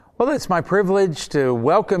Well, it's my privilege to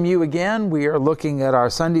welcome you again. We are looking at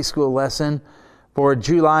our Sunday school lesson for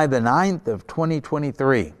July the 9th of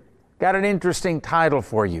 2023. Got an interesting title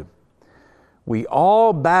for you. We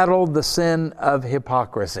all battle the sin of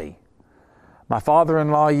hypocrisy. My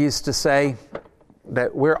father-in-law used to say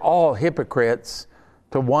that we're all hypocrites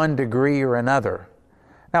to one degree or another.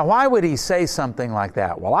 Now, why would he say something like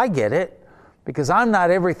that? Well, I get it, because I'm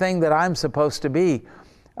not everything that I'm supposed to be.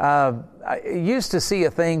 I used to see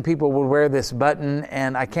a thing, people would wear this button,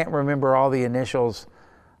 and I can't remember all the initials,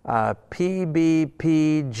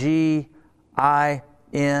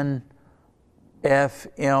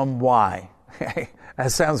 PBPGINFMY. That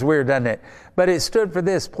sounds weird, doesn't it? But it stood for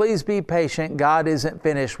this: please be patient, God isn't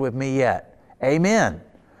finished with me yet. Amen.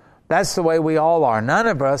 That's the way we all are. None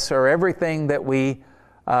of us are everything that we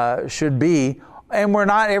should be, and we're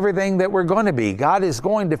not everything that we're going to be. God is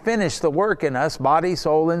going to finish the work in us, body,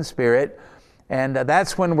 soul, and spirit, and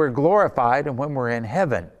that's when we're glorified and when we're in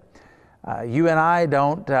heaven. You and I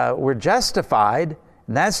we're justified,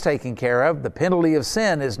 and that's taken care of. The penalty of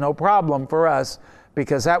sin is no problem for us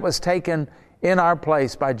because that was taken in our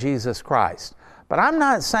place by Jesus Christ. But I'm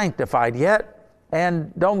not sanctified yet,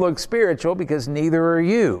 and don't look spiritual because neither are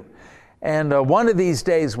you. And one of these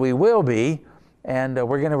days we will be, and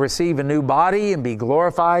we're going to receive a new body and be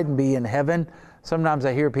glorified and be in heaven. Sometimes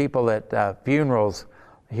I hear people at funerals,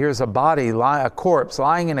 here's a body, a corpse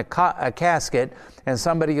lying in a casket, and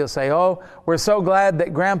somebody will say, "Oh, we're so glad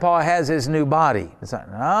that Grandpa has his new body." It's like,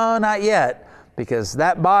 no, not yet, because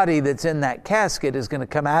that body that's in that casket is going to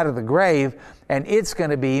come out of the grave, and it's going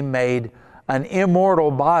to be made an immortal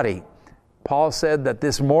body. Paul said that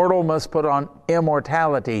this mortal must put on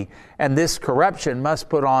immortality, and this corruption must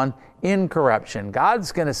put on incorruption.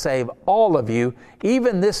 God's going to save all of you,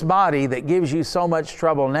 even this body that gives you so much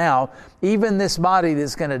trouble now, even this body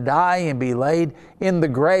that's going to die and be laid in the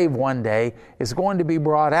grave one day is going to be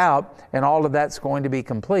brought out, and all of that's going to be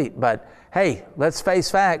complete. But hey, let's face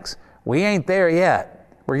facts. We ain't there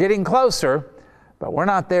yet. We're getting closer, but we're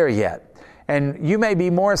not there yet. And you may be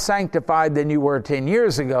more sanctified than you were 10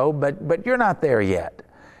 years ago, but you're not there yet.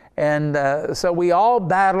 And so we all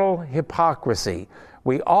battle hypocrisy.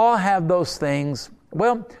 We all have those things.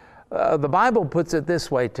 Well, the Bible puts it this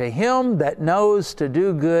way: to him that knows to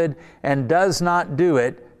do good and does not do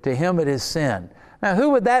it, to him it is sin. Now, who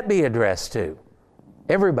would that be addressed to?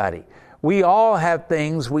 Everybody. We all have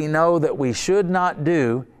things we know that we should not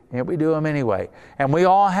do, and we do them anyway. And we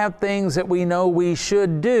all have things that we know we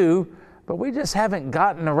should do, but we just haven't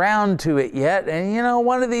gotten around to it yet. And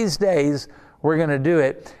one of these days we're going to do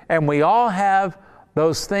it. And we all have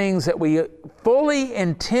those things that we fully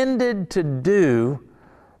intended to do,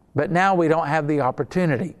 but now we don't have the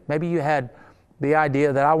opportunity. Maybe you had the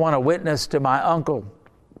idea that I want to witness to my uncle,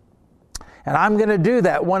 and I'm going to do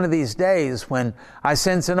that one of these days when I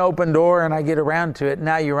sense an open door and I get around to it.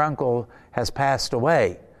 Now your uncle has passed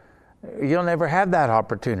away. You'll never have that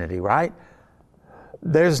opportunity, right?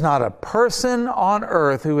 There's not a person on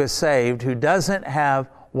earth who is saved who doesn't have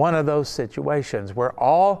one of those situations. We're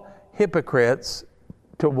all hypocrites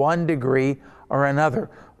to one degree or another.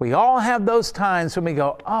 We all have those times when we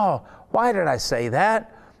go, "Oh, why did I say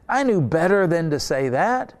that? I knew better than to say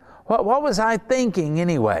that. What was I thinking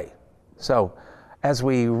anyway?" So, as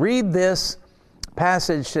we read this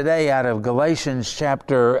passage today out of Galatians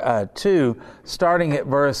chapter 2, starting at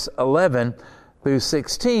verse 11 through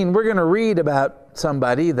 16, we're going to read about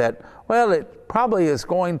somebody that, well, it probably is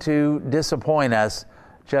going to disappoint us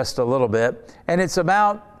just a little bit. And it's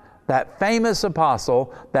about that famous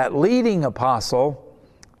apostle, that leading apostle,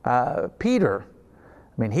 Peter.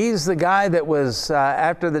 I mean, he's the guy that was,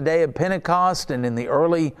 after the day of Pentecost and in the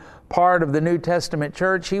early part of the New Testament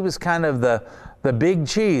church, he was kind of the big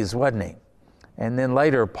cheese, wasn't he? And then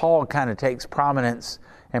later, Paul kind of takes prominence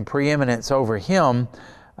and preeminence over him,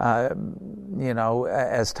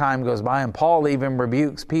 as time goes by. And Paul even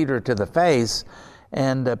rebukes Peter to the face.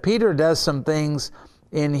 And Peter does some things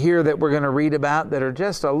in here that we're going to read about that are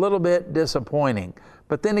just a little bit disappointing.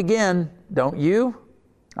 But then again, don't you?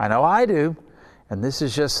 I know I do. And this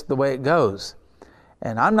is just the way it goes.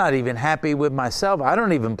 And I'm not even happy with myself. I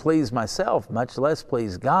don't even please myself, much less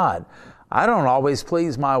please God. I don't always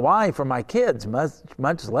please my wife or my kids,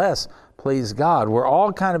 much less please God. We're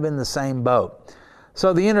all kind of in the same boat.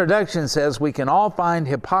 So the introduction says we can all find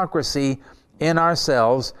hypocrisy in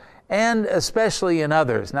ourselves and especially in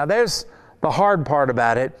others. Now there's the hard part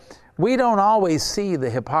about it. We don't always see the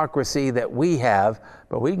hypocrisy that we have,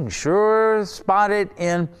 but we can sure spot it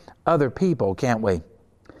in other people, can't we?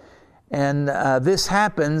 And this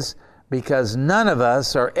happens because none of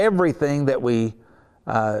us are everything that we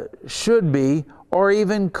should be or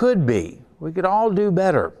even could be. We could all do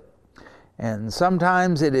better. And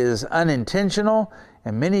sometimes it is unintentional,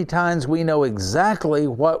 and many times we know exactly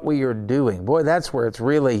what we are doing. Boy, that's where it's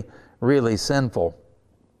really, really sinful.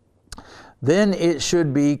 Then it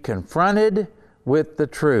should be confronted with the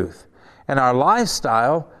truth. And our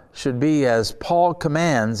lifestyle should be as Paul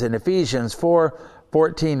commands in Ephesians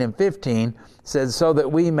 4:14 and 15, says, so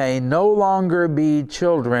that we may no longer be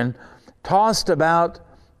children tossed about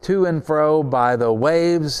to and fro by the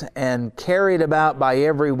waves and carried about by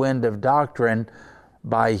every wind of doctrine,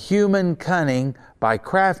 by human cunning, by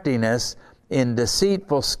craftiness, in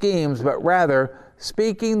deceitful schemes, but rather,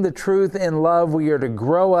 speaking the truth in love, we are to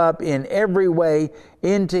grow up in every way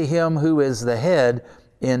into Him who is the head,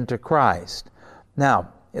 into Christ. Now,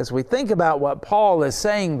 as we think about what Paul is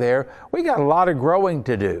saying there, we got a lot of growing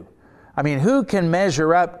to do. I mean, who can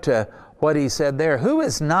measure up to what he said there? Who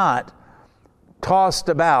is not tossed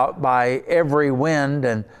about by every wind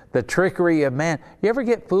and the trickery of man? You ever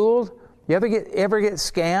get fooled? You ever get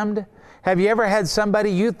scammed? Have you ever had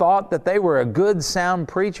somebody you thought that they were a good, sound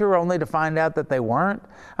preacher only to find out that they weren't?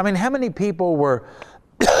 I mean, how many people were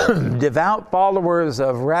devout followers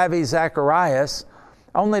of Ravi Zacharias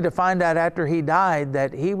only to find out after he died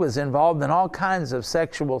that he was involved in all kinds of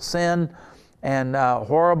sexual sin and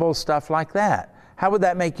horrible stuff like that? How would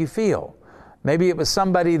that make you feel? Maybe it was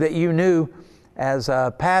somebody that you knew as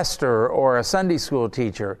a pastor or a Sunday school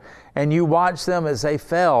teacher, and you watched them as they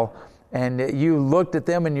fell, and you looked at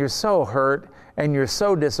them and you're so hurt and you're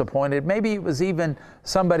so disappointed. Maybe it was even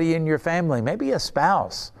somebody in your family, maybe a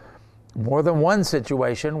spouse. More than one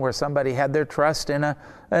situation where somebody had their trust in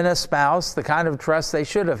a spouse, the kind of trust they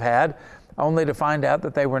should have had, only to find out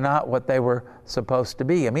that they were not what they were supposed to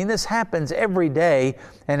be. I mean, this happens every day,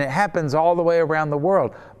 and it happens all the way around the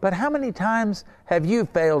world. But how many times have you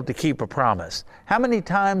failed to keep a promise? How many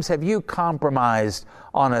times have you compromised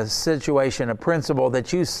on a situation, a principle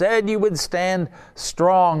that you said you would stand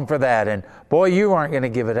strong for that, and boy, you aren't going to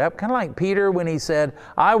give it up? Kind of like Peter when he said,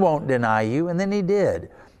 I won't deny you, and then he did.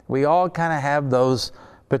 We all kind of have those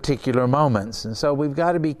particular moments, and so we've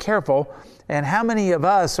got to be careful. And how many of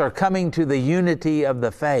us are coming to the unity of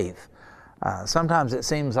the faith? Sometimes it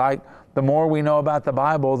seems like the more we know about the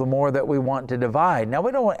Bible, the more that we want to divide. Now,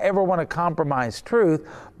 we don't ever want to compromise truth,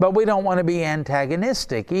 but we don't want to be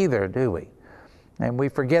antagonistic either, do we? And we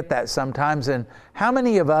forget that sometimes. And how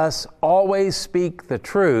many of us always speak the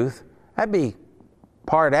truth? That'd be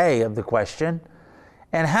part A of the question.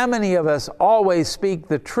 And how many of us always speak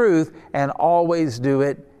the truth and always do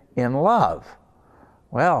it in love?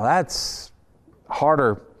 Well, that's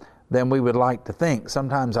harder than we would like to think.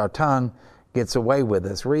 Sometimes our tongue gets away with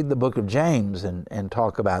us. Read the book of James and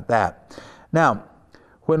talk about that. Now,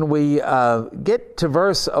 when we get to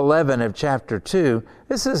verse 11 of chapter 2,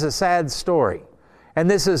 this is a sad story.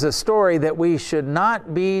 And this is a story that we should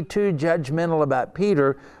not be too judgmental about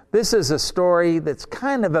Peter. This is a story that's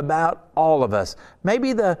kind of about all of us.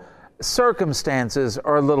 Maybe the circumstances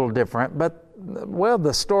are a little different, but, well,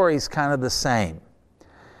 the story's kind of the same.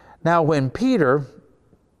 Now, when Peter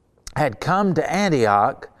had come to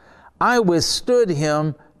Antioch, I withstood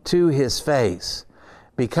him to his face,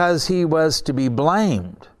 because he was to be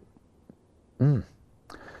blamed.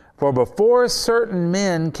 For before certain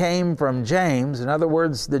men came from James, in other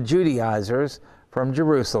words, the Judaizers from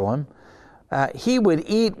Jerusalem, he would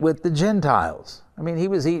eat with the Gentiles. I mean, he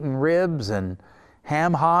was eating ribs and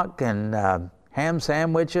ham hock and ham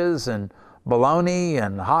sandwiches and bologna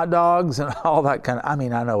and hot dogs and all that kind of, I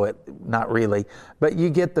mean, I know it, not really, but you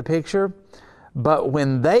get the picture. But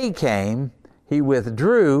when they came, he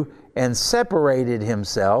withdrew and separated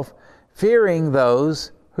himself, fearing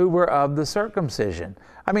those who were of the circumcision.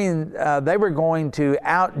 I mean, they were going to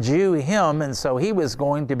out-Jew him, and so he was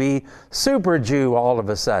going to be super Jew all of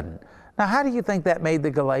a sudden. Now, how do you think that made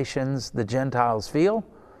the Galatians, the Gentiles, feel?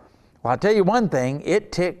 Well, I'll tell you one thing,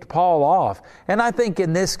 it ticked Paul off. And I think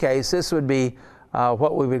in this case, this would be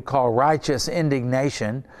what we would call righteous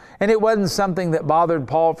indignation. And it wasn't something that bothered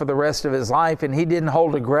Paul for the rest of his life, and he didn't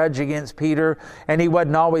hold a grudge against Peter, and he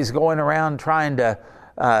wasn't always going around trying to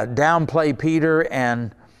downplay Peter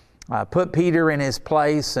and put Peter in his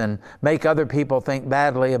place and make other people think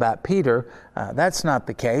badly about Peter. That's not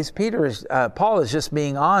the case. Paul is just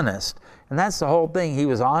being honest. And that's the whole thing. He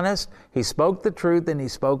was honest, he spoke the truth, and he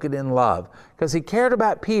spoke it in love. Because he cared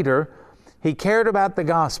about Peter, he cared about the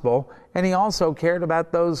gospel, and he also cared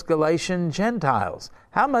about those Galatian Gentiles.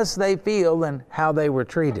 How must they feel and how they were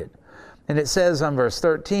treated? And it says on verse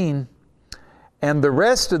 13, and the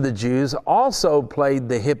rest of the Jews also played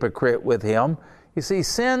the hypocrite with him. You see,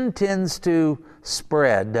 sin tends to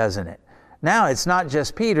spread, doesn't it? Now it's not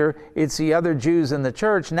just Peter, it's the other Jews in the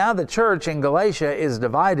church. Now the church in Galatia is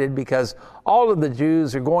divided because all of the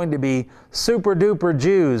Jews are going to be super duper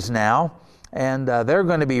Jews now. And they're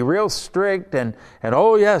going to be real strict and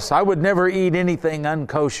oh yes, I would never eat anything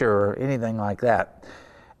unkosher or anything like that.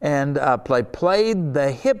 And played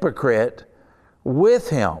the hypocrite with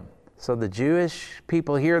him. So the Jewish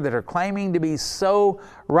people here that are claiming to be so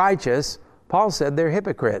righteous, Paul said they're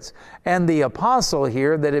hypocrites. And the apostle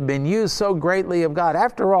here that had been used so greatly of God.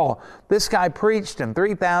 After all, this guy preached and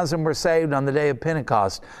 3,000 were saved on the day of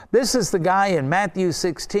Pentecost. This is the guy in Matthew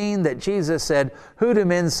 16 that Jesus said, "Who do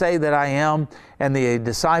men say that I am?" And the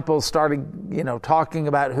disciples started, talking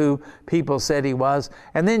about who people said he was.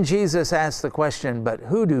 And then Jesus asked the question, "But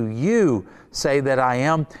who do you say that I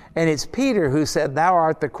am?" And it's Peter who said, "Thou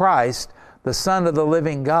art the Christ, the Son of the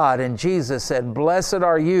living God." And Jesus said, "Blessed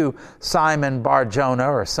are you, Simon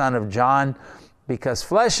Bar-Jonah," or son of John, "because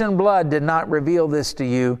flesh and blood did not reveal this to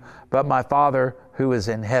you, but my Father who is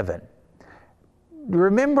in heaven."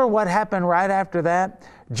 Remember what happened right after that?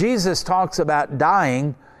 Jesus talks about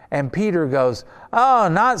dying, and Peter goes, "Oh,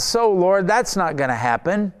 not so, Lord, that's not going to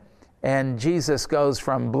happen." And Jesus goes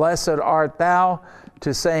from "Blessed art thou"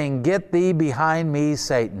 to saying, "Get thee behind me,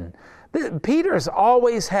 Satan." Peter's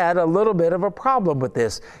always had a little bit of a problem with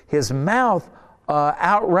this. His mouth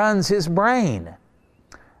outruns his brain.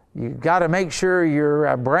 You've got to make sure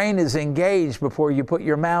your brain is engaged before you put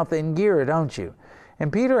your mouth in gear, don't you?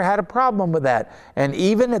 And Peter had a problem with that. And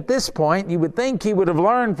even at this point, you would think he would have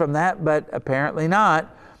learned from that, but apparently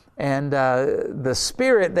not. And the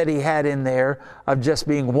spirit that he had in there of just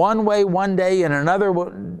being one way one day and another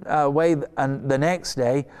way the next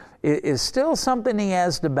day is still something he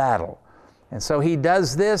has to battle. And so he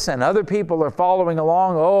does this, and other people are following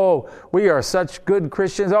along. "Oh, we are such good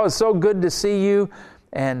Christians. Oh, it's so good to see you.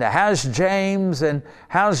 And how's James? And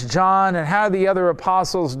how's John? And how are the other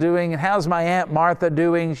apostles doing? And how's my Aunt Martha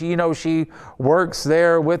doing? She works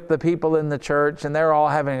there with the people in the church, and they're all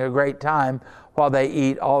having a great time while they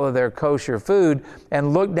eat all of their kosher food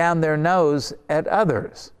and look down their nose at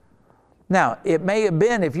others." Now, it may have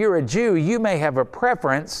been, if you're a Jew, you may have a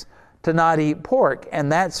preference to not eat pork,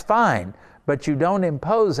 and that's fine. But you don't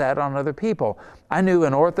impose that on other people. I knew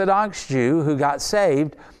an Orthodox Jew who got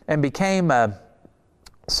saved and became a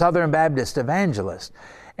Southern Baptist evangelist.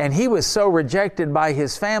 And he was so rejected by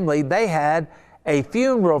his family, they had a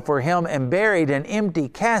funeral for him and buried an empty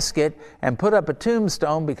casket and put up a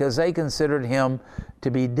tombstone because they considered him to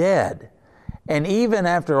be dead. And even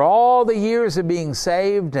after all the years of being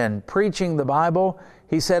saved and preaching the Bible,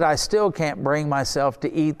 he said, "I still can't bring myself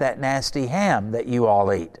to eat that nasty ham that you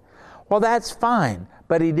all eat." Well, that's fine,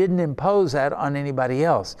 but he didn't impose that on anybody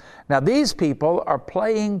else. Now, these people are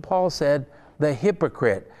playing, Paul said, the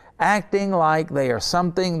hypocrite, acting like they are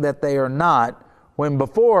something that they are not, when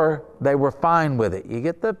before they were fine with it. You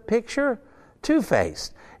get the picture?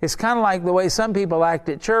 Two-faced. It's kind of like the way some people act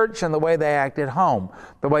at church and the way they act at home.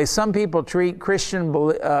 The way some people treat Christian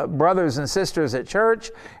brothers and sisters at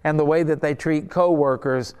church and the way that they treat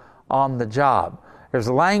co-workers on the job. There's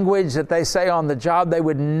language that they say on the job they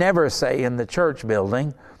would never say in the church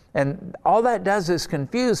building. And all that does is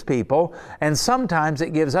confuse people. And sometimes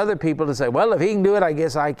it gives other people to say, "Well, if he can do it, I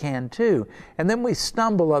guess I can too." And then we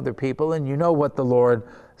stumble other people, and you know what the Lord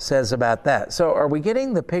says about that. So are we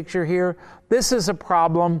getting the picture here? This is a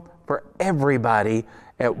problem for everybody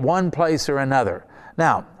at one place or another.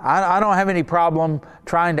 Now, I don't have any problem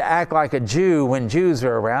trying to act like a Jew when Jews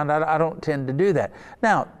are around. I don't tend to do that.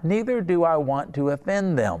 Now, neither do I want to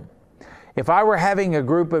offend them. If I were having a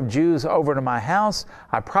group of Jews over to my house,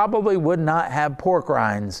 I probably would not have pork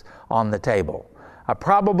rinds on the table. I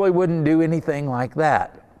probably wouldn't do anything like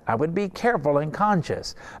that. I would be careful and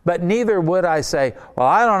conscious. But neither would I say, "Well,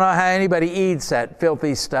 I don't know how anybody eats that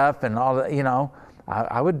filthy stuff," and all that.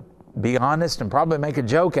 I would be honest and probably make a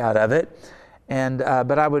joke out of it.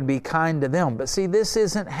 But I would be kind to them. But see, this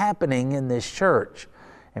isn't happening in this church.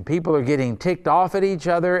 And people are getting ticked off at each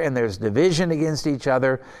other, and there's division against each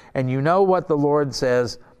other. And you know what the Lord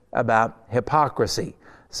says about hypocrisy.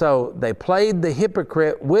 So they played the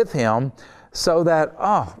hypocrite with him so that,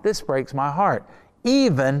 this breaks my heart.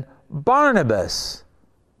 Even Barnabas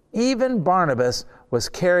was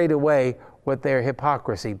carried away with their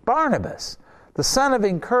hypocrisy. Barnabas, the son of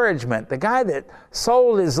encouragement, the guy that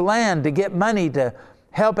sold his land to get money to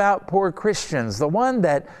help out poor Christians, the one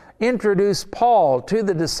that introduced Paul to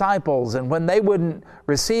the disciples, and when they wouldn't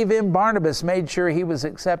receive him, Barnabas made sure he was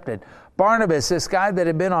accepted. Barnabas, this guy that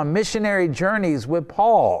had been on missionary journeys with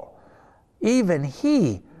Paul, even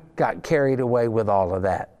he got carried away with all of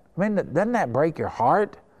that. I mean, doesn't that break your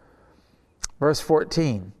heart? Verse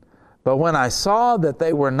 14, But when I saw that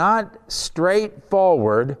they were not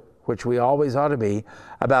straightforward, which we always ought to be,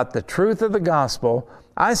 about the truth of the gospel,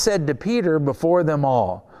 I said to Peter before them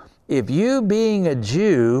all, if you, being a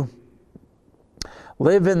Jew,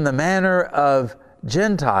 live in the manner of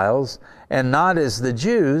Gentiles and not as the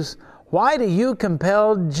Jews, why do you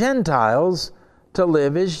compel Gentiles to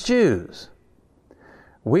live as Jews?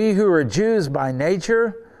 We who are Jews by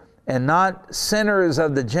nature and not sinners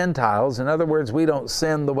of the Gentiles, in other words, we don't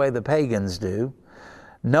sin the way the pagans do,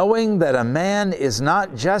 knowing that a man is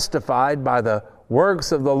not justified by the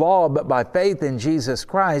works of the law, but by faith in Jesus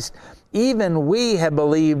Christ, even we have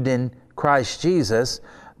believed in Christ Jesus,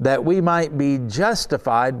 that we might be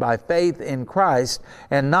justified by faith in Christ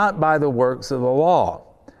and not by the works of the law.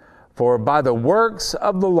 For by the works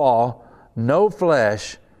of the law, no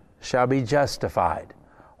flesh shall be justified.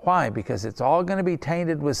 Why? Because it's all going to be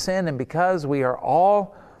tainted with sin, and because we are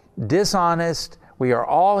all dishonest, we are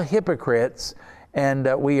all hypocrites,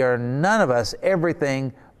 and we are none of us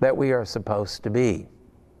everything that we are supposed to be.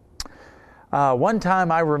 One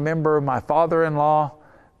time I remember my father-in-law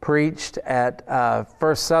preached at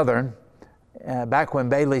First Southern back when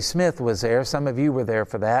Bailey Smith was there. Some of you were there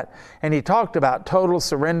for that. And he talked about total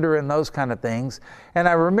surrender and those kind of things. And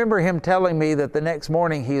I remember him telling me that the next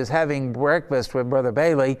morning he was having breakfast with Brother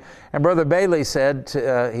Bailey. And Brother Bailey said,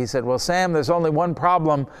 he said, well, Sam, there's only one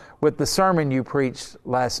problem with the sermon you preached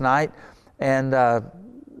last night. And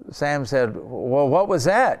Sam said, well, what was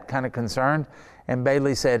that? Kind of concerned. And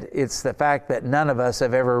Bailey said, it's the fact that none of us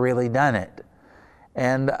have ever really done it.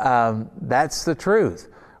 And that's the truth.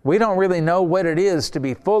 We don't really know what it is to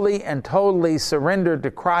be fully and totally surrendered to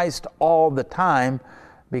Christ all the time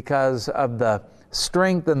because of the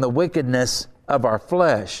strength and the wickedness of our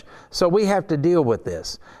flesh. So we have to deal with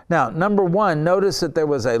this. Now, number one, notice that there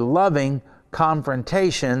was a loving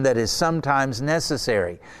confrontation that is sometimes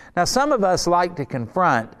necessary. Now, some of us like to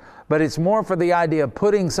confront, but it's more for the idea of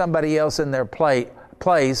putting somebody else in their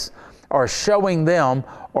place or showing them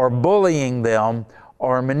or bullying them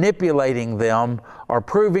or manipulating them, or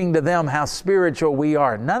proving to them how spiritual we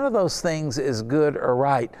are. None of those things is good or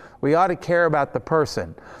right. We ought to care about the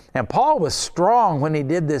person. And Paul was strong when he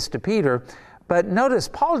did this to Peter, but notice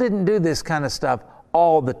Paul didn't do this kind of stuff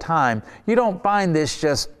all the time. You don't find this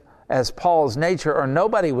just as Paul's nature, or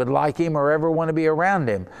nobody would like him or ever want to be around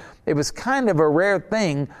him. It was kind of a rare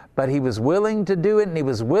thing, but he was willing to do it, and he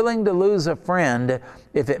was willing to lose a friend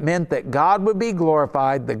if it meant that God would be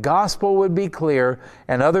glorified, the gospel would be clear,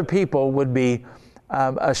 and other people would be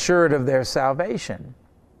assured of their salvation.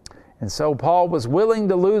 And so Paul was willing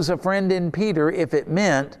to lose a friend in Peter if it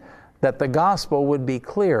meant that the gospel would be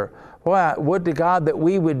clear. Well, would to God that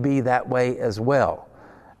we would be that way as well.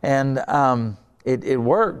 And it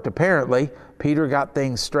worked, apparently. Peter got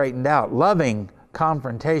things straightened out. Loving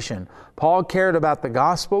confrontation. Paul cared about the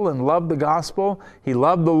gospel and loved the gospel. He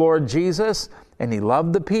loved the Lord Jesus, and he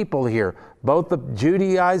loved the people here, both the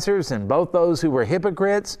Judaizers and both those who were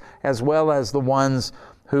hypocrites, as well as the ones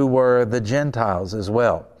who were the Gentiles as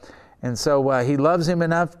well. And so he loves him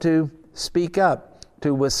enough to speak up,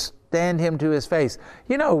 to withstand him to his face.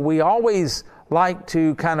 You know, we always like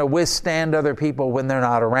to kind of withstand other people when they're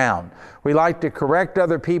not around. We like to correct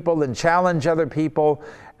other people and challenge other people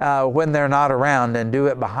when they're not around, and do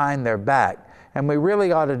it behind their back. And we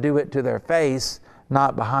really ought to do it to their face,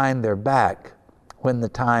 not behind their back, when the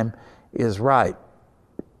time is right.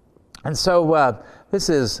 And so this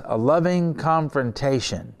is a loving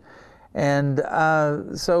confrontation. And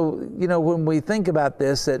so, you know, when we think about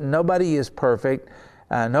this, that nobody is perfect,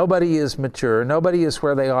 nobody is mature, nobody is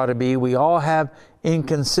where they ought to be. We all have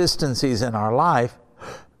inconsistencies in our life.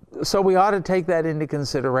 So we ought to take that into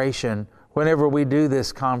consideration whenever we do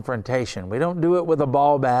this confrontation. We don't do it with a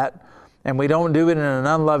ball bat, and we don't do it in an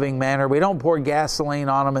unloving manner. We don't pour gasoline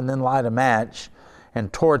on them and then light a match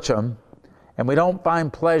and torch them. And we don't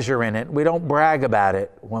find pleasure in it. We don't brag about it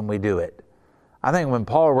when we do it. I think when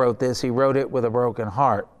Paul wrote this, he wrote it with a broken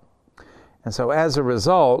heart. And so as a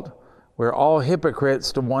result, we're all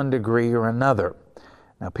hypocrites to one degree or another.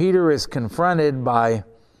 Now, Peter is confronted by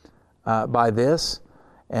this,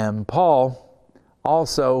 and Paul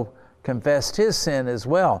also confessed his sin as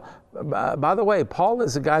well. By the way, Paul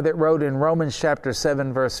is the guy that wrote in Romans chapter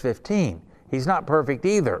 7, verse 15. He's not perfect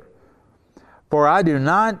either. For I do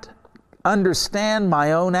not understand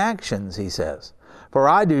my own actions, he says. For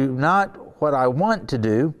I do not what I want to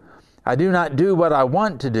do. I do not do what I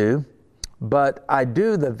want to do, but I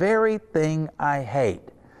do the very thing I hate.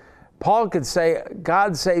 Paul could say,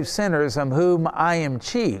 God saves sinners, of whom I am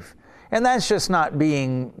chief. And that's just not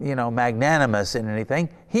being, magnanimous in anything.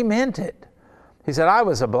 He meant it. He said, I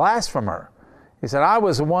was a blasphemer. He said, I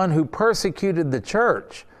was the one who persecuted the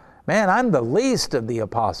church. Man, I'm the least of the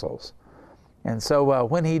apostles. And so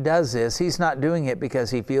when he does this, he's not doing it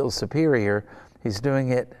because he feels superior. He's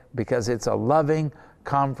doing it because it's a loving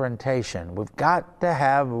confrontation. We've got to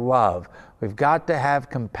have love. We've got to have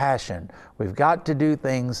compassion. We've got to do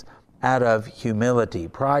things out of humility.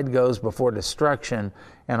 Pride goes before destruction,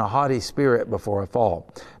 and a haughty spirit before a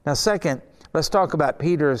fall. Now, second, let's talk about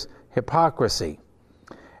Peter's hypocrisy.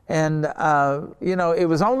 And, it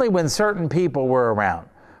was only when certain people were around.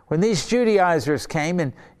 When these Judaizers came,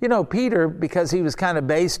 and, Peter, because he was kind of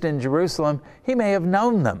based in Jerusalem, he may have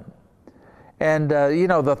known them. And,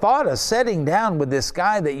 the thought of sitting down with this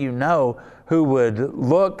guy that you know who would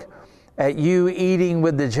look at you eating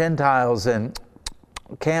with the Gentiles and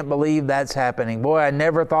can't believe that's happening. Boy, I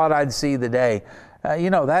never thought I'd see the day.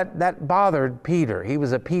 That bothered Peter. He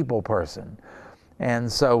was a people person.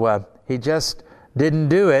 And so he just didn't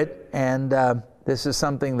do it. And this is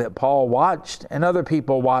something that Paul watched and other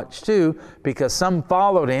people watched too, because some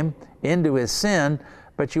followed him into his sin.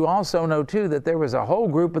 But you also know too that there was a whole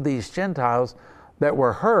group of these Gentiles that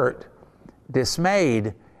were hurt,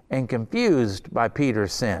 dismayed, and confused by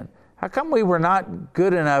Peter's sin. How come we were not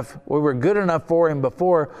good enough? We were good enough for him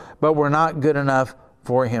before, but we're not good enough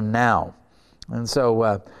for him now. And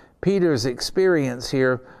so Peter's experience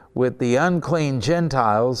here with the unclean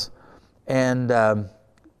Gentiles and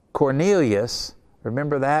Cornelius,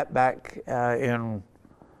 remember that back in,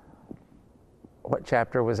 what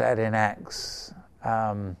chapter was that in Acts?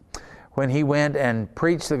 When he went and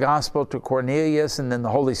preached the gospel to Cornelius, and then the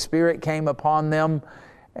Holy Spirit came upon them,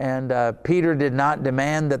 and Peter did not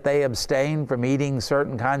demand that they abstain from eating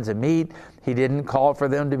certain kinds of meat. He didn't call for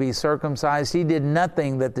them to be circumcised. He did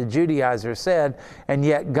nothing that the Judaizers said, and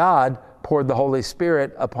yet God poured the Holy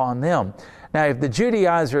Spirit upon them. Now, if the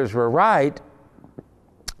Judaizers were right,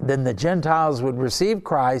 then the Gentiles would receive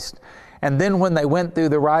Christ, and then when they went through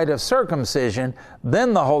the rite of circumcision,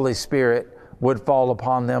 then the Holy Spirit would fall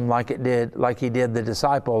upon them like he did the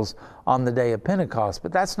disciples on the day of Pentecost.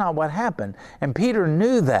 But that's not what happened. And Peter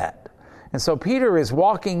knew that. And so Peter is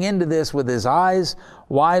walking into this with his eyes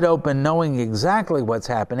wide open, knowing exactly what's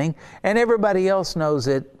happening, and everybody else knows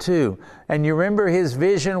it too. And you remember his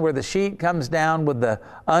vision where the sheet comes down with the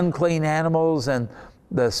unclean animals, and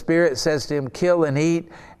the Spirit says to him, kill and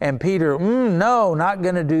eat. And Peter, no, not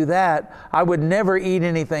going to do that. I would never eat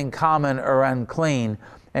anything common or unclean.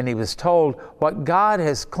 And he was told, what God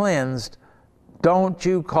has cleansed, don't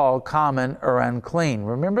you call common or unclean.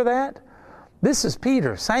 Remember that? This is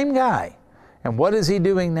Peter, same guy. And what is he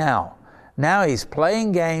doing now? Now he's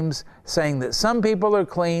playing games, saying that some people are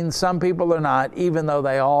clean, some people are not, even though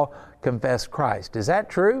they all confess Christ. Is that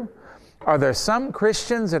true? Are there some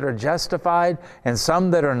Christians that are justified and some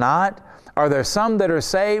that are not? Are there some that are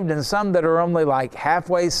saved and some that are only like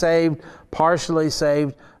halfway saved, partially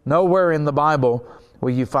saved? Nowhere in the Bible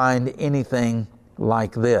will you find anything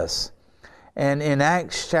like this. And in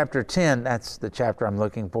Acts chapter 10, that's the chapter I'm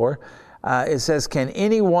looking for, it says, can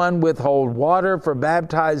anyone withhold water for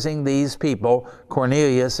baptizing these people,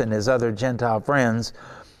 Cornelius and his other Gentile friends,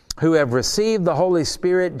 who have received the Holy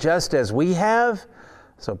Spirit just as we have?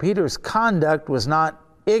 So Peter's conduct was not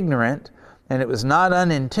ignorant, and it was not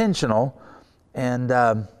unintentional. And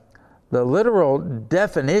the literal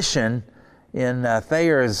definition in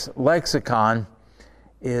Thayer's lexicon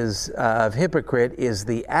of hypocrite is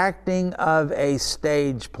the acting of a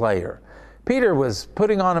stage player. Peter was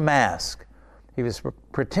putting on a mask. He was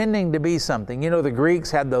pretending to be something. You know, the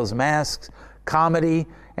Greeks had those masks, comedy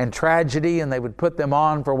and tragedy, and they would put them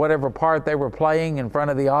on for whatever part they were playing in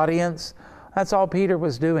front of the audience. That's all Peter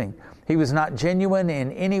was doing. He was not genuine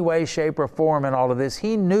in any way, shape, or form in all of this.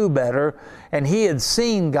 He knew better, and he had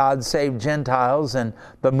seen God save Gentiles and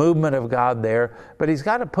the movement of God there, but he's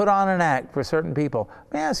got to put on an act for certain people.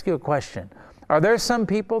 Let me ask you a question. Are there some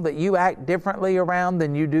people that you act differently around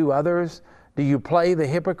than you do others? Do you play the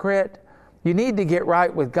hypocrite? You need to get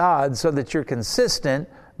right with God so that you're consistent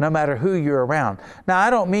no matter who you're around. Now, I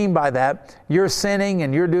don't mean by that you're sinning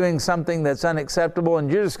and you're doing something that's unacceptable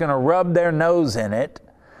and you're just going to rub their nose in it.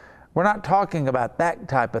 We're not talking about that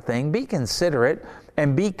type of thing. Be considerate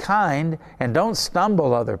and be kind and don't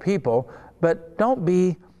stumble other people, but don't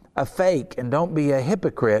be a fake and don't be a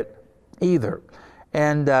hypocrite either.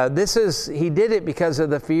 And he did it because of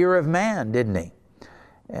the fear of man, didn't he?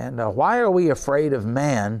 And why are we afraid of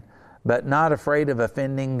man but not afraid of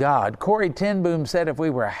offending God? Corrie ten Boom said if we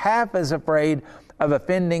were half as afraid of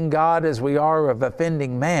offending God as we are of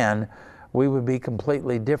offending man, we would be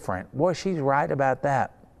completely different. Boy, she's right about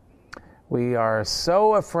that. We are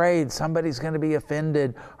so afraid somebody's going to be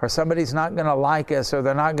offended, or somebody's not going to like us, or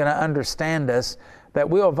they're not going to understand us, that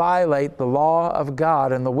we'll violate the law of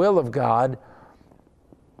God and the will of God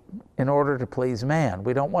in order to please man.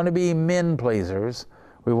 We don't want to be men pleasers.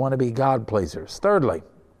 We want to be God pleasers. Thirdly,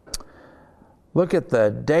 look at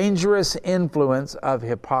the dangerous influence of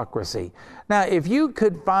hypocrisy. Now, if you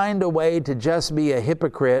could find a way to just be a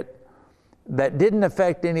hypocrite that didn't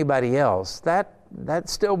affect anybody else, that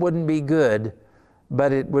still wouldn't be good,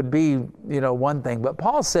 but it would be, one thing. But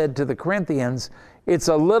Paul said to the Corinthians, it's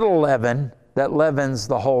a little leaven that leavens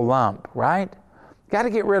the whole lump, right? Got to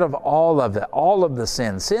get rid of all of it, all of the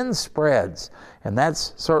sin. Sin spreads, and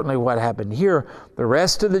that's certainly what happened here. The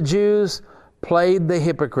rest of the Jews played the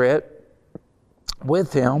hypocrite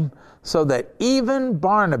with him, so that even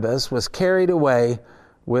Barnabas was carried away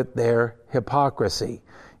with their hypocrisy.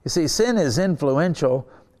 You see, sin is influential,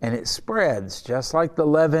 and it spreads, just like the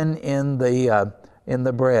leaven in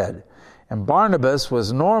the bread. And Barnabas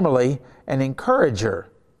was normally an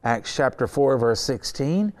encourager, Acts chapter 4, verse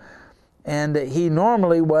 16, and he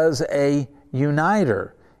normally was a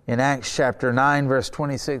uniter in Acts chapter 9, verse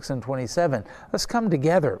 26 and 27. Let's come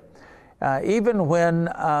together. Even when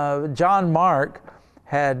John Mark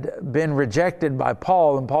had been rejected by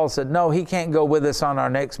Paul, and Paul said, no, he can't go with us on our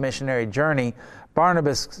next missionary journey,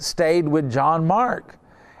 Barnabas stayed with John Mark.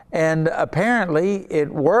 And apparently it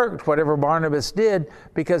worked, whatever Barnabas did,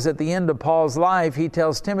 because at the end of Paul's life, he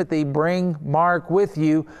tells Timothy, bring Mark with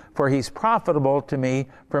you, for he's profitable to me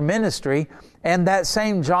for ministry. And that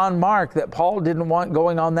same John Mark that Paul didn't want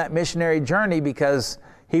going on that missionary journey because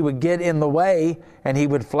he would get in the way and he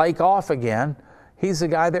would flake off again, he's the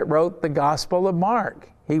guy that wrote the Gospel of Mark.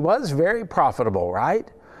 He was very profitable,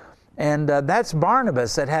 right? And that's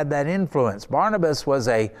Barnabas that had that influence. Barnabas was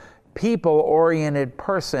a people-oriented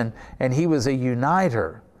person, and he was a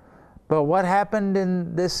uniter. But what happened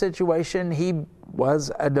in this situation? He was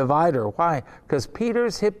a divider. Why? Because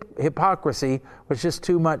Peter's hypocrisy was just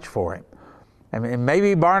too much for him. I mean,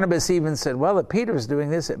 maybe Barnabas even said, well, if Peter's doing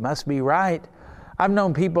this, it must be right. I've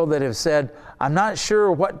known people that have said, I'm not sure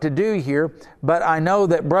what to do here, but I know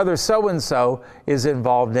that brother so-and-so is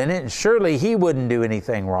involved in it, and surely he wouldn't do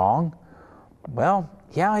anything wrong. Well,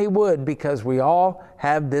 yeah, he would, because we all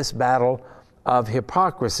have this battle of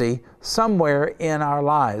hypocrisy somewhere in our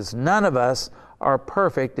lives. None of us are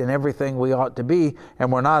perfect in everything we ought to be,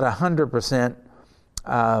 and we're not 100%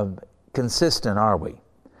 consistent, are we?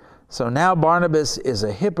 So now Barnabas is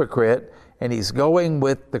a hypocrite, and he's going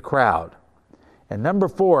with the crowd. And number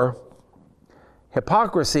 4,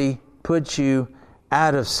 hypocrisy puts you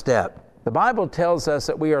out of step. The Bible tells us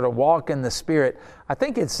that we are to walk in the Spirit. I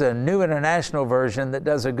think it's a New International Version that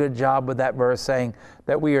does a good job with that verse, saying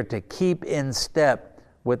that we are to keep in step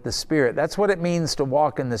with the Spirit. That's what it means to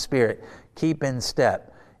walk in the Spirit, keep in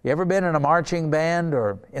step. You ever been in a marching band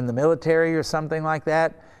or in the military or something like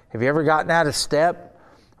that? Have you ever gotten out of step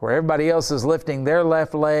where everybody else is lifting their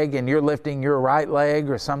left leg and you're lifting your right leg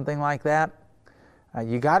or something like that?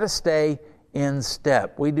 You got to stay in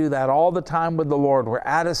step. We do that all the time with the Lord. We're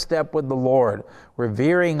out of step with the Lord. We're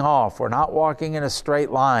veering off. We're not walking in a straight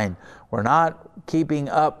line. We're not keeping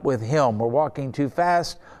up with Him. We're walking too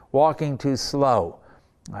fast, walking too slow.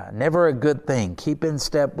 Never a good thing. Keep in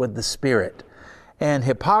step with the Spirit. And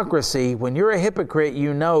hypocrisy, when you're a hypocrite,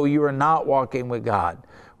 you know you are not walking with God.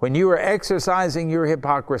 When you are exercising your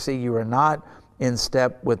hypocrisy, you are not in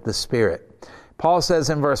step with the Spirit. Paul says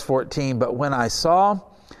in verse 14, but when I saw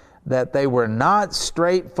that they were not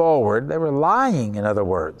straightforward, they were lying, in other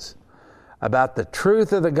words, about the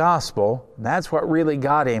truth of the gospel. And that's what really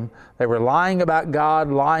got him. They were lying about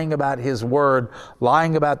God, lying about His word,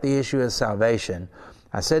 lying about the issue of salvation.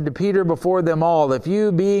 I said to Peter before them all, if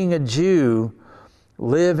you, being a Jew,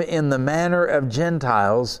 live in the manner of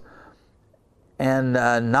Gentiles and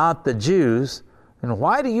not the Jews, then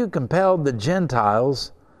why do you compel the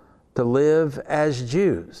Gentiles to live as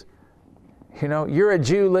Jews? You know, you're a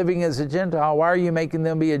Jew living as a Gentile. Why are you making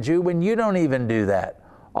them be a Jew when you don't even do that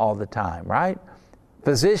all the time, right?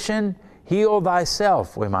 Physician, heal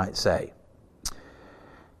thyself, we might say.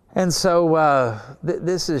 And so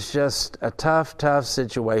this is just a tough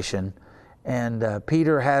situation. And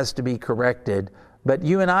Peter has to be corrected. But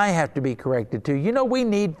you and I have to be corrected too. You know, we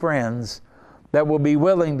need friends that will be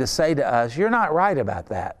willing to say to us, you're not right about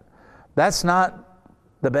that. That's not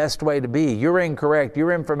the best way to be. You're incorrect.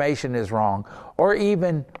 Your information is wrong. Or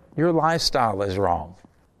even your lifestyle is wrong.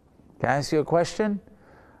 Can I ask you a question?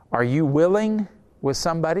 Are you willing with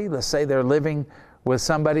somebody, let's say they're living with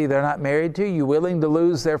somebody they're not married to, you willing to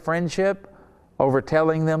lose their friendship over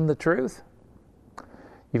telling them the truth?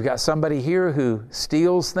 You've got somebody here who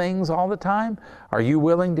steals things all the time. Are you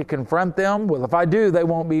willing to confront them? Well, if I do, they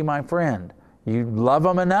won't be my friend. You love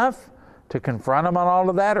them enough to confront them on all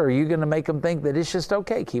of that, or are you going to make them think that it's just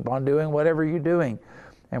okay, keep on doing whatever you're doing?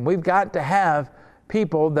 And we've got to have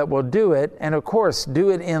people that will do it, and of course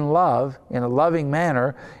do it in love, in a loving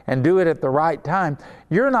manner, and do it at the right time.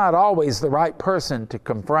 You're not always the right person to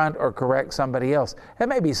confront or correct somebody else. It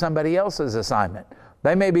may be somebody else's assignment.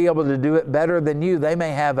 They may be able to do it better than you. They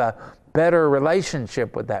may have a better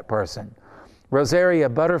relationship with that person. Rosaria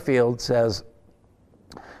Butterfield says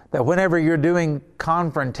that whenever you're doing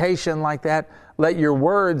confrontation like that, let your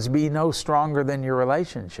words be no stronger than your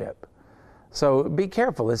relationship. So be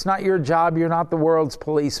careful. It's not your job. You're not the world's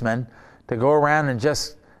policeman to go around and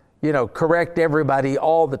just, correct everybody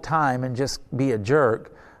all the time and just be a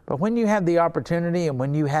jerk. But when you have the opportunity and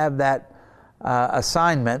when you have that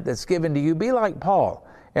assignment that's given to you, be like Paul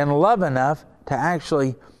and love enough to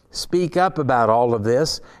actually speak up about all of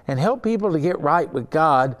this and help people to get right with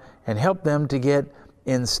God and help them to get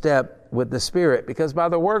in step with the Spirit. Because by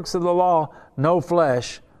the works of the law, no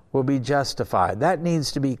flesh will be justified. That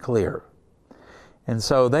needs to be clear. And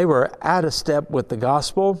so they were out of step with the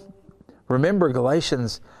gospel. Remember,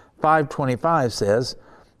 Galatians 5:25 says,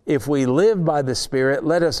 if we live by the Spirit,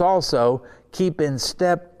 let us also keep in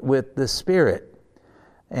step with the Spirit.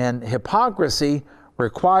 And hypocrisy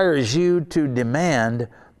requires you to demand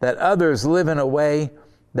that others live in a way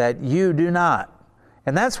that you do not.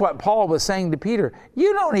 And that's what Paul was saying to Peter.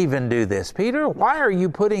 You don't even do this, Peter. Why are you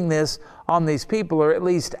putting this on these people, or at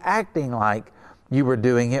least acting like you were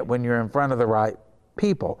doing it when you're in front of the right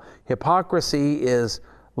people? Hypocrisy is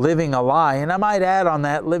living a lie. And I might add on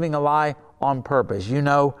that, living a lie on purpose. You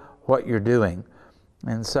know what you're doing.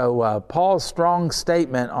 And so Paul's strong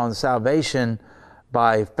statement on salvation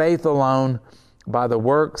by faith alone, by the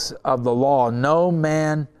works of the law, no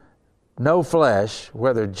man, no flesh,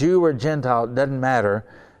 whether Jew or Gentile, it doesn't matter,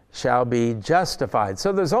 shall be justified.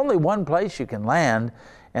 So there's only one place you can land,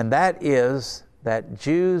 and that is that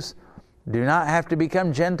Jews do not have to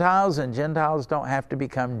become Gentiles, and Gentiles don't have to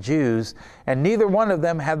become Jews, and neither one of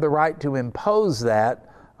them have the right to impose that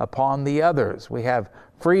upon the others. We have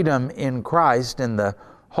freedom in Christ, and the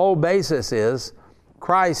whole basis is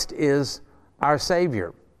Christ is our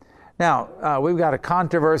Savior. Now, we've got a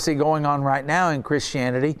controversy going on right now in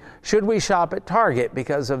Christianity. Should we shop at Target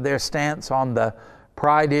because of their stance on the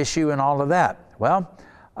pride issue and all of that? Well,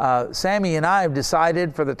 Sammy and I have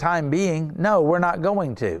decided for the time being, no, we're not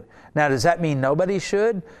going to. Now, does that mean nobody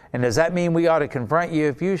should? And does that mean we ought to confront you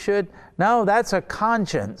if you should? No, that's a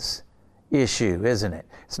conscience issue, isn't it?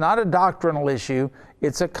 It's not a doctrinal issue.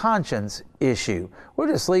 It's a conscience issue. We'll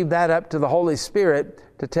just leave that up to the Holy Spirit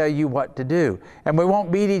to tell you what to do. And we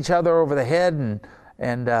won't beat each other over the head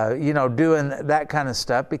and doing that kind of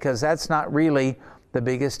stuff, because that's not really the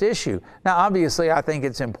biggest issue. Now, obviously, I think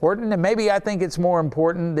it's important, and maybe I think it's more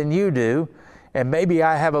important than you do, and maybe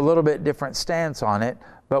I have a little bit different stance on it,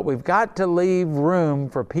 but we've got to leave room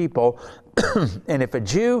for people. And if a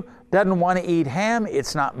Jew doesn't want to eat ham,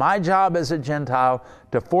 it's not my job as a Gentile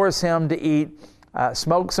to force him to eat,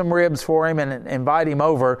 smoke some ribs for him and invite him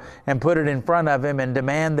over and put it in front of him and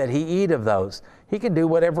demand that he eat of those. He can do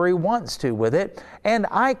whatever he wants to with it, and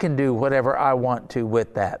I can do whatever I want to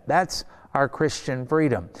with that. That's our Christian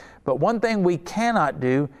freedom. But one thing we cannot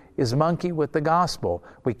do is monkey with the gospel.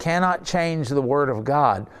 We cannot change the Word of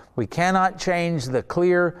God. We cannot change the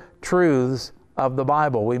clear truths of the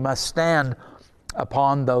Bible. We must stand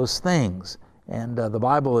upon those things. And the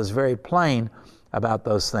Bible is very plain about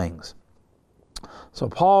those things. So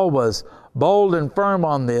Paul was bold and firm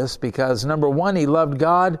on this because, number one, he loved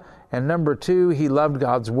God, and number two, he loved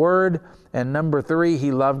God's Word, and number three,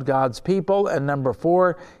 he loved God's people, and number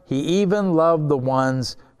four, he even loved the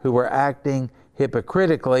ones who were acting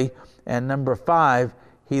hypocritically, and number five,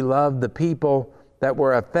 he loved the people that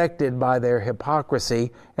were affected by their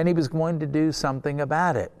hypocrisy, and he was going to do something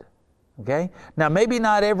about it. Okay? Now, maybe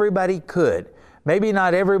not everybody could. Maybe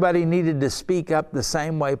not everybody needed to speak up the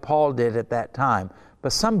same way Paul did at that time,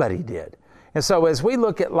 but somebody did. And so as we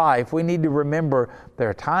look at life, we need to remember there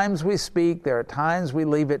are times we speak, there are times we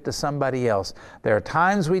leave it to somebody else. There are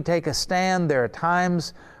times we take a stand, there are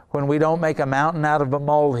times when we don't make a mountain out of a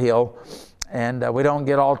molehill, and we don't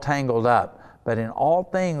get all tangled up. But in all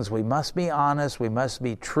things, we must be honest, we must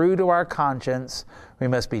be true to our conscience, we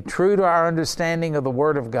must be true to our understanding of the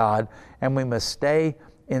Word of God, and we must stay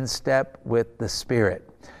in step with the Spirit.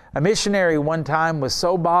 A missionary one time was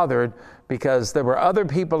so bothered because there were other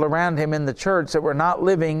people around him in the church that were not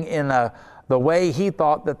living in the way he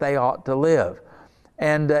thought that they ought to live.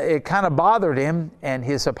 And it kind of bothered him, and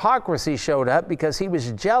his hypocrisy showed up because he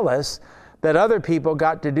was jealous that other people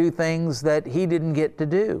got to do things that he didn't get to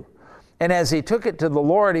do. And as he took it to the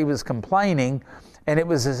Lord, he was complaining, and it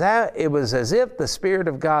was as if the Spirit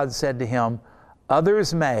of God said to him,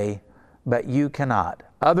 "Others may, but you cannot.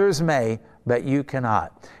 Others may, but you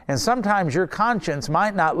cannot." And sometimes your conscience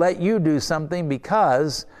might not let you do something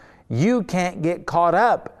because you can't get caught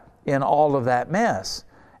up in all of that mess.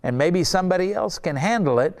 And maybe somebody else can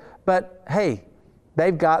handle it, but hey,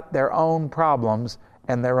 they've got their own problems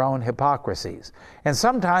and their own hypocrisies. And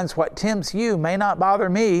sometimes what tempts you may not bother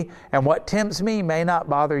me, and what tempts me may not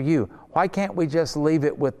bother you. Why can't we just leave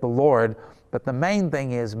it with the Lord? But the main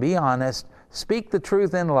thing is, be honest, speak the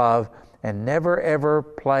truth in love, and never ever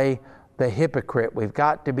play the hypocrite. We've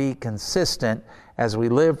got to be consistent as we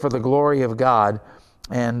live for the glory of God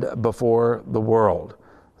and before the world.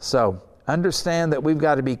 So, understand that we've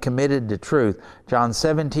got to be committed to truth. John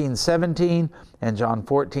 17:17 and John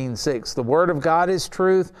 14:6. The Word of God is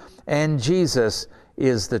truth, and Jesus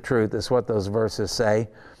is the truth, is what those verses say.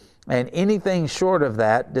 And anything short of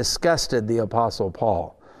that disgusted the Apostle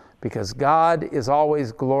Paul, because God is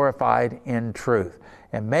always glorified in truth.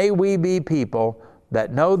 And may we be people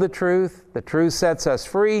that know the truth sets us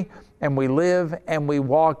free, and we live and we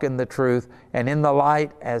walk in the truth and in the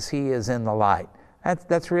light as He is in the light.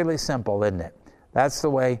 That's really simple, isn't it? That's the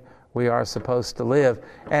way we are supposed to live.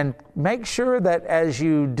 And make sure that as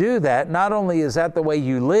you do that, not only is that the way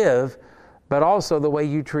you live, but also the way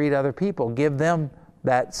you treat other people. Give them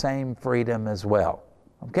that same freedom as well.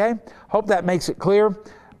 Okay? Hope that makes it clear.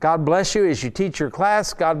 God bless you as you teach your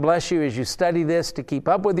class. God bless you as you study this to keep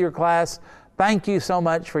up with your class. Thank you so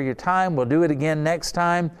much for your time. We'll do it again next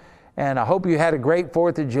time. And I hope you had a great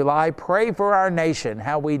 4th of July. Pray for our nation,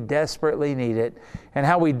 how we desperately need it, and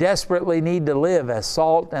how we desperately need to live as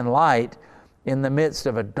salt and light in the midst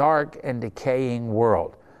of a dark and decaying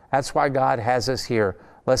world. That's why God has us here.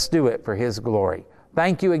 Let's do it for His glory.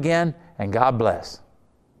 Thank you again, and God bless.